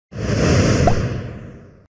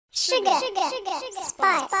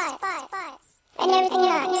spice, and everything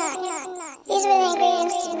nice. These were the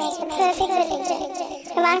ingredients to make the perfect villager.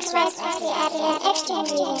 The monks might actually added an extra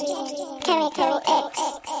ingredient, chemical X.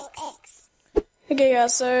 Okay, yeah,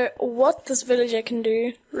 so what this villager can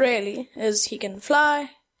do, really, is he can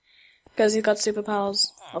fly, because he's got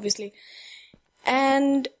superpowers, obviously.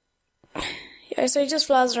 And, yeah, so he just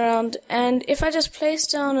flies around, and if I just place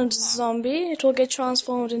down a zombie, it will get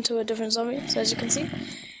transformed into a different zombie, so as you can see.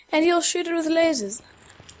 And he'll shoot it with lasers.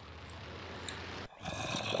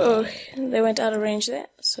 Oh, they went out of range there,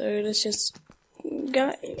 so let's just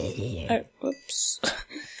go. Oh, whoops.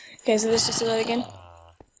 Okay, so let's just do that again.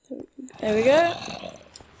 There we go.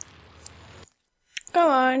 Come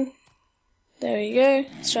on. There we go.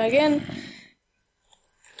 Let's try again.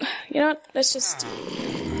 You know what? Let's just...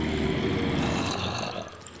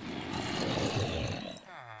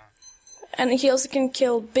 And he also can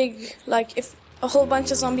kill big, like if a whole bunch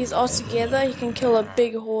of zombies are together, he can kill a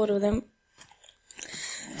big horde of them.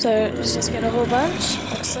 So let's just get a whole bunch,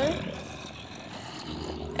 like so.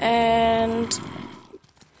 And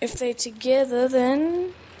if they're together,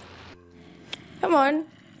 then... Come on.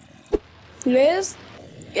 Liz?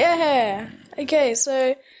 Yeah! Okay,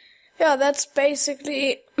 so... Yeah, that's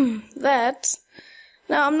basically that.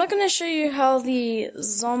 Now, I'm not going to show you how the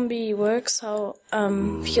zombie works, how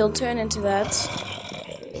he'll turn into that.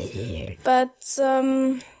 But,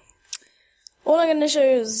 all I'm going to show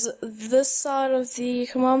you is this side of the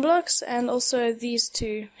command blocks, and also these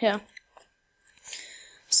two here.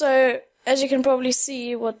 So, as you can probably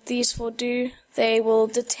see, what these four do, they will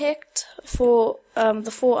detect for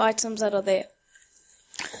the 4 items that are there.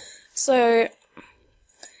 So,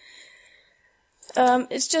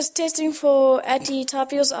 it's just testing for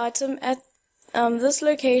Tapio's item at this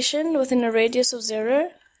location within a radius of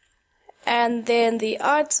 0. And then the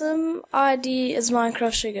item ID is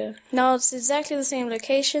Minecraft Sugar. Now it's exactly the same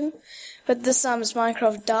location, but this time it's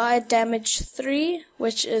Minecraft Dye Damage 3,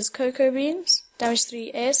 which is cocoa beans. Damage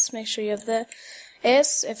 3S, make sure you have the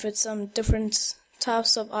S if it's different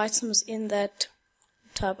types of items in that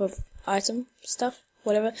type of item, stuff,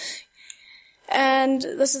 whatever. And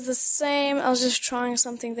this is the same. I was just trying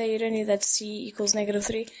something there. You don't need that C equals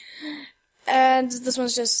 -3. And this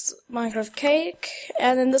one's just Minecraft Cake.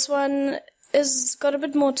 And then this one is got a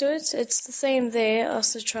bit more to it. It's the same there. I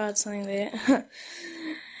also tried something there.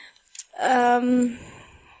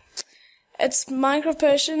 It's Minecraft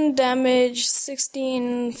Potion Damage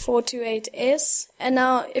 16428S. And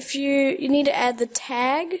now if you need to add the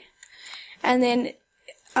tag, and then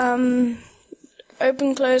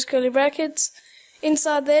open close curly brackets.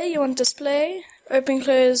 Inside there you want display, open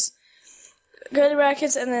close curly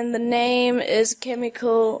brackets, and then the name is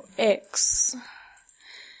chemical X.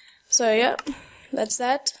 So yeah, that's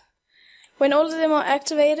that. When all of them are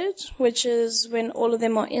activated, which is when all of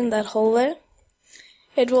them are in that hole there,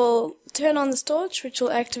 it will turn on this torch, which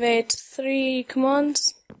will activate 3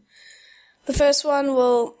 commands. The first one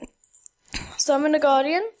will summon a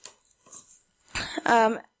guardian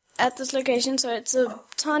at this location, so it's a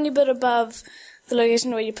tiny bit above the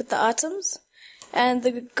location where you put the items. And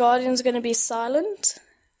the guardian's going to be silent,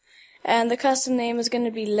 and the custom name is going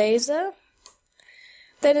to be Laser.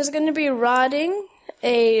 Then it's going to be riding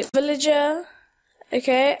a villager,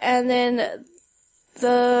 okay, and then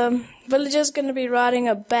the villager's going to be riding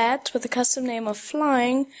a bat with the custom name of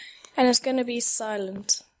Flying, and it's going to be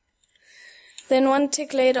silent. Then one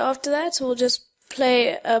tick later after that, we'll just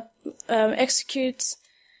play execute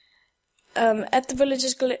at the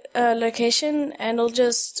villager's location, and it'll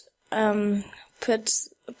just put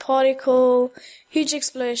a particle, huge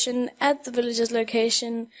explosion at the villager's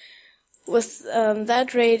location with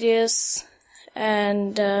that radius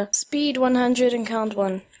and speed 100 and count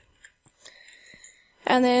 1.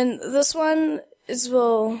 And then this one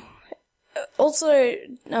will also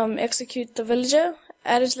execute the villager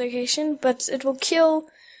at its location, but it will kill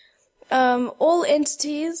all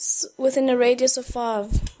entities within a radius of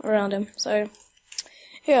 5 around him. So,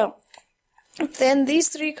 yeah. Then these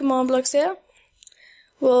 3 command blocks here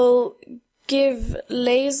will give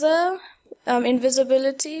Laser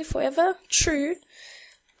invisibility forever, true.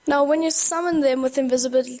 Now when you summon them with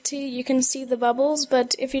invisibility, you can see the bubbles,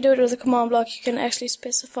 but if you do it with a command block, you can actually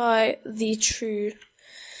specify the true.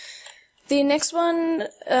 The next one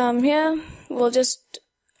here will just...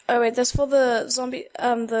 Oh wait, that's for the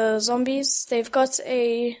zombies. They've got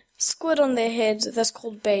a squid on their head that's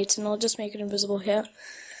called bait, and I'll just make it invisible here.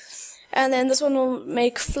 And then this one will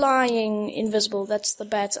make Flying invisible. That's the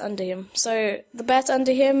bat under him. So the bat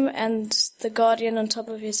under him and the guardian on top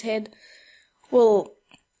of his head will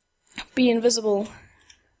be invisible.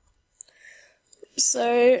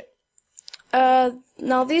 So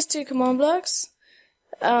Now these two command blocks,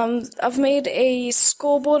 I've made a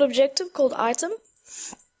scoreboard objective called item.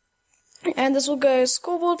 And this will go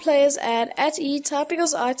scoreboard players add @e type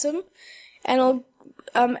equals item, and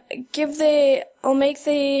I'll make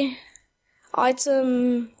the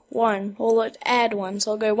item 1, or add 1.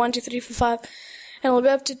 So I'll go 1, 2, 3, 4, 5, and I'll go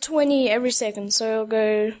up to 20 every second. So I'll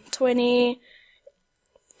go 20,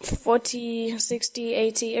 40, 60,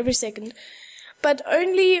 80 every second. But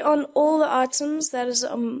only on all the items that is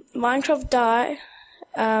Minecraft die,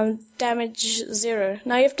 damage 0.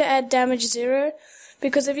 Now you have to add damage 0,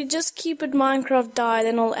 because if you just keep it Minecraft die,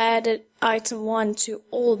 then I'll add it item 1 to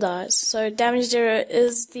all dies. So damage 0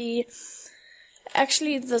 is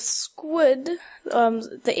actually the squid,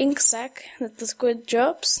 the ink sac that the squid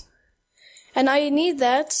drops. And now you need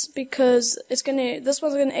that because this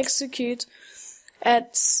one's gonna execute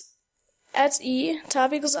at @e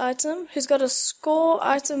type equals item, who's got a score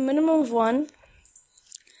item minimum of 1,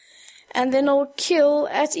 and then I'll kill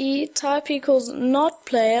 @e type equals not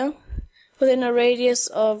player within a radius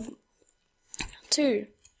of 2.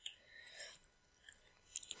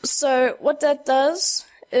 So what that does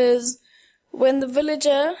is when the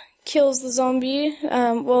villager kills the zombie,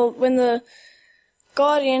 when the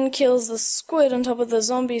guardian kills the squid on top of the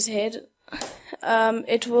zombie's head,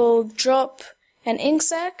 it will drop an ink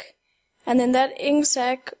sac, and then that ink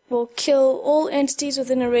sac will kill all entities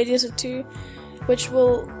within a radius of 2, which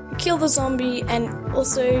will kill the zombie and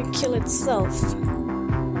also kill itself.